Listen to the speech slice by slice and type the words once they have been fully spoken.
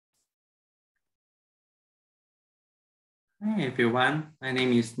Hi everyone, my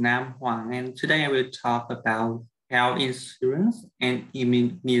name is Nam Huang and today I will talk about health insurance and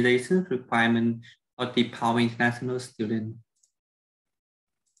immunization requirement of the Power International student.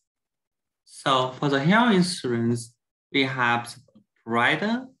 So for the health insurance, we have the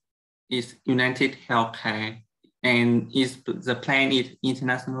provider is United Healthcare and the plan is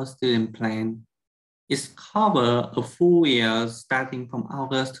international student plan. It's cover a full year starting from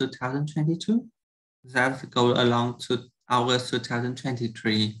August 2022. That go along to August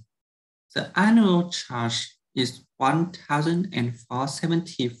 2023. The annual charge is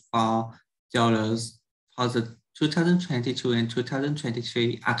 $1,474 for the 2022 and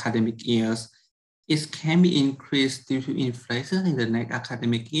 2023 academic years. It can be increased due to inflation in the next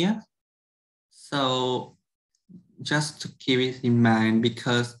academic year. So just to keep it in mind,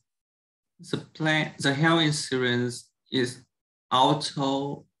 because the health insurance is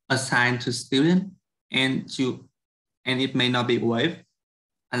auto assigned to student and it may not be waived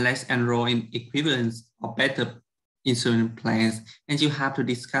unless enroll in equivalent or better insurance plans. And you have to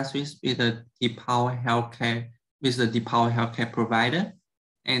discuss with the Power Healthcare, with the Power Healthcare provider,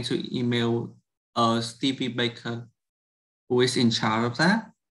 and to email Stevie Baker, who is in charge of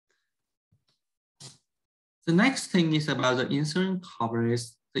that. The next thing is about the insurance coverage.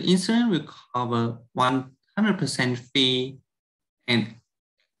 The insurance will cover 100% fee and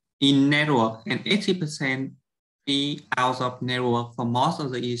in network and 80% fee out of network for most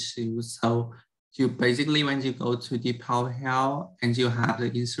of the issues. So you basically, when you go to the Power Health and you have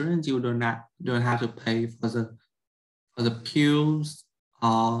the insurance, you don't have to pay for the pills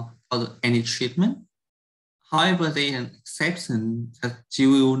or for any treatment. However, there is an exception that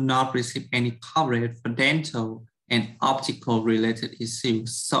you will not receive any coverage for dental and optical related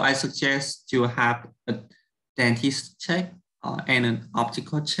issues. So I suggest you have a dentist check and an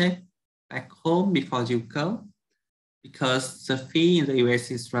optical check back home before you go, because the fee in the US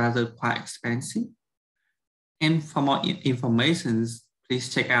is rather quite expensive. And for more information,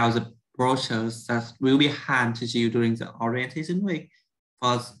 please check out the brochures that will be handed to you during the orientation week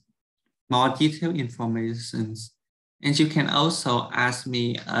for more detailed information. And you can also ask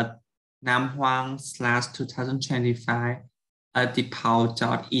me at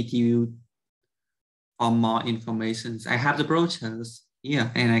namhuang/2025@depau.edu for more information. I have the brochures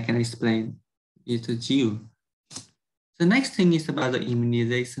here and I can explain it to you. The next thing is about the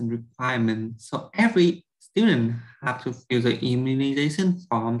immunization requirement. So every student have to fill the immunization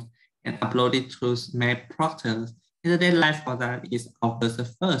forms and upload it through Med Proctors. And the deadline for that is August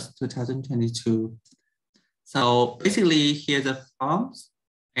 1st, 2022. So basically, here's the forms,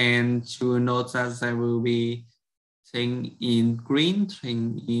 and you will note that there will be thing in green,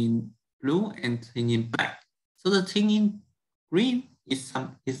 thing in blue, and thing in black. So the thing in green is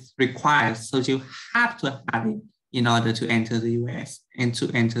required, so you have to have it in order to enter the US and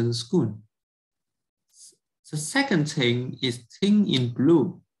to enter the school. The second thing is thing in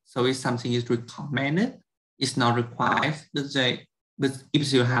blue. So if something is recommended, it's not required, but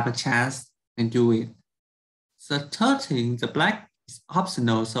if you have a chance, then do it. The third thing, the black is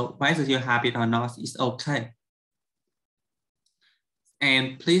optional. So whether you have it or not, it's okay.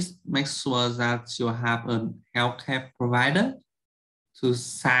 And please make sure that you have a healthcare provider to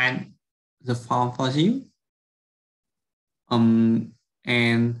sign the form for you. And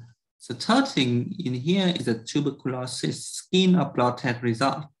the third thing in here is a tuberculosis skin or blood test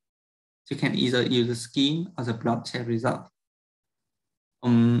result. You can either use the skin or the blood test result.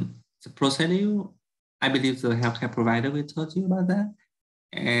 The procedure, I believe the healthcare provider will talk to you about that.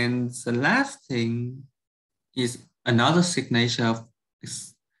 And the last thing is another signature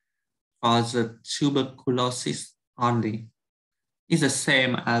for the tuberculosis only. It's the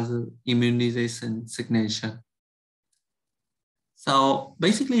same as the immunization signature. So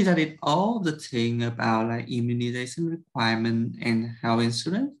basically that is all the thing about like immunization requirement and health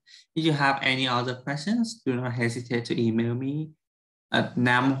insurance. If you have any other questions, do not hesitate to email me at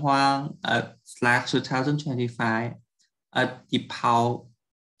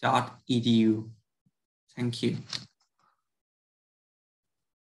namhuang/2025@depau.edu. Thank you.